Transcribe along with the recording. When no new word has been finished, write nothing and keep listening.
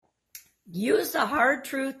Use the hard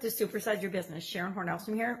truth to supersize your business. Sharon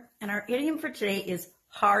Hornelson here. And our idiom for today is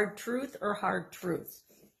hard truth or hard truths.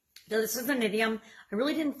 So this is an idiom I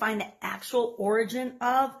really didn't find the actual origin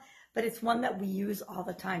of, but it's one that we use all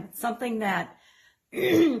the time. It's something that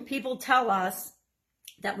people tell us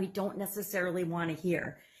that we don't necessarily want to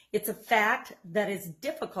hear. It's a fact that is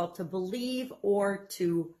difficult to believe or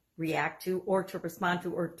to react to or to respond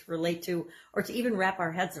to or to relate to or to even wrap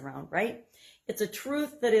our heads around, right? It's a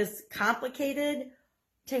truth that is complicated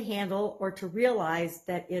to handle or to realize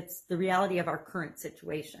that it's the reality of our current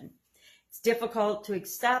situation. It's difficult to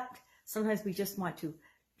accept. Sometimes we just want to,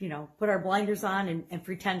 put our blinders on and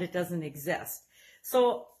pretend it doesn't exist.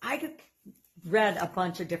 So I read a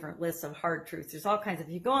bunch of different lists of hard truths. There's all kinds of,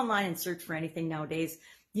 if you go online and search for anything nowadays,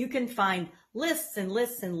 you can find lists and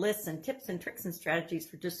lists and lists and tips and tricks and strategies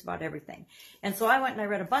for just about everything. And so I went and I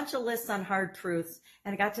read a bunch of lists on hard truths,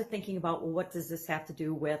 and I got to thinking about, well, what does this have to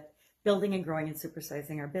do with building and growing and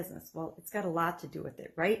supersizing our business? Well, it's got a lot to do with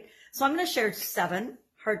it, right? So I'm going to share 7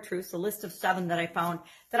 hard truths, a list of 7 that I found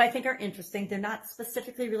that I think are interesting. They're not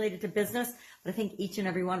specifically related to business, but I think each and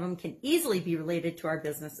every one of them can easily be related to our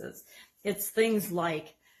businesses. It's things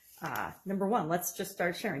like, number 1, let's just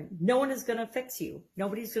start sharing. No one is going to fix you.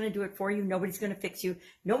 Nobody's going to do it for you. Nobody's going to fix you.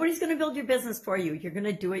 Nobody's going to build your business for you. You're going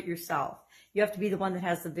to do it yourself. You have to be the one that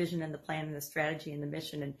has the vision and the plan and the strategy and the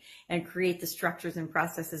mission and create the structures and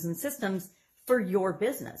processes and systems for your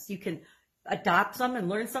business. You can adopt some and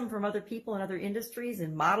learn some from other people in other industries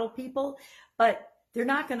and model people, but they're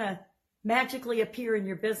not going to magically appear in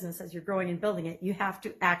your business as you're growing and building it. You have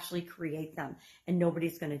to actually create them, and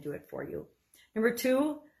nobody's going to do it for you. Number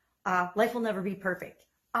 2, life will never be perfect.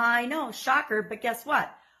 I know, shocker, but guess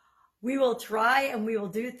what? We will try and we will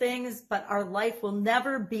do things, but our life will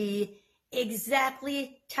never be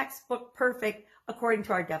exactly textbook perfect according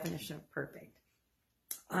to our definition of perfect.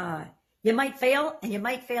 You might fail, and you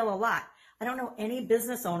might fail a lot. I don't know any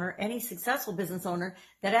business owner, any successful business owner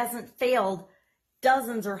that hasn't failed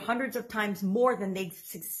dozens or hundreds of times more than they've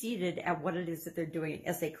succeeded at what it is that they're doing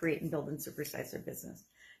as they create and build and supersize their business.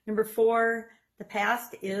 Number 4, the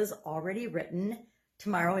past is already written.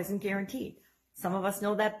 Tomorrow isn't guaranteed. Some of us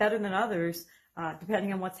know that better than others,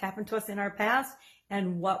 depending on what's happened to us in our past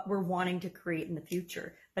and what we're wanting to create in the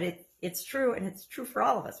future. But it's true, and it's true for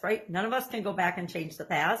all of us, right? None of us can go back and change the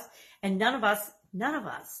past, and none of us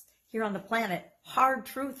here on the planet, hard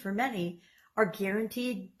truth for many, are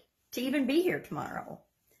guaranteed to even be here tomorrow.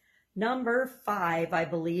 Number 5, I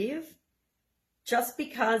believe, just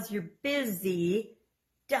because you're busy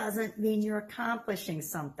doesn't mean you're accomplishing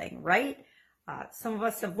something, right? Some of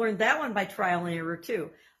us have learned that one by trial and error too.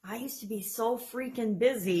 I used to be so freaking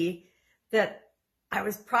busy that I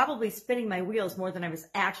was probably spinning my wheels more than I was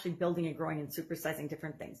actually building and growing and supersizing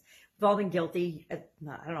different things. We've all been guilty, I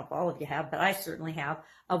don't know if all of you have, but I certainly have,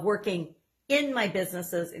 of working in my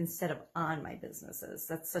businesses instead of on my businesses.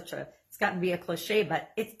 That's it's gotten to be a cliche, but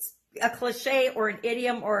it's a cliche or an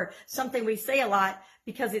idiom or something we say a lot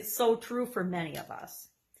because it's so true for many of us.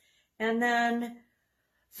 And then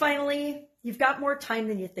finally, you've got more time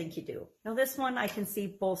than you think you do. Now this one I can see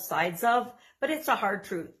both sides of, but it's a hard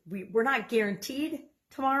truth. We're not guaranteed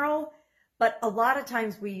tomorrow, but a lot of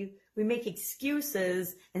times we make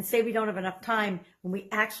excuses and say we don't have enough time when we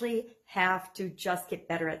actually have to just get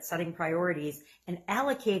better at setting priorities and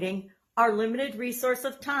allocating our limited resource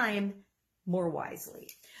of time more wisely.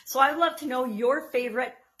 So I'd love to know your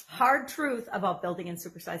favorite hard truth about building and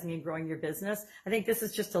supersizing and growing your business. I think this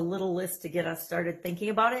is just a little list to get us started thinking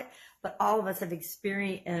about it, but all of us have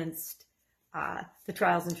experienced the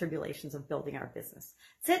trials and tribulations of building our business.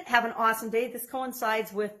 That's it. Have an awesome day. This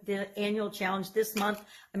coincides with the annual challenge this month.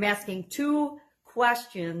 I'm asking 2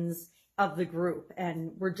 questions of the group,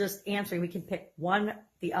 and we're just answering. We can pick one,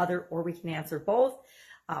 the other, or we can answer both.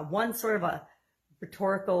 One sort of a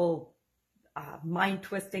rhetorical,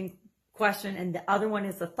 mind-twisting question, and the other one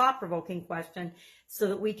is a thought-provoking question so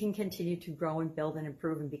that we can continue to grow and build and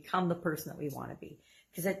improve and become the person that we want to be,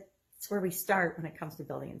 because it's where we start when it comes to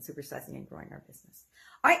building and supersizing and growing our business.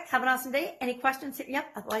 All right, have an awesome day. Any questions? Hit me up.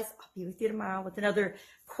 Otherwise, I'll be with you tomorrow with another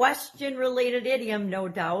question-related idiom, no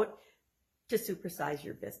doubt, to supersize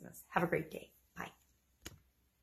your business. Have a great day.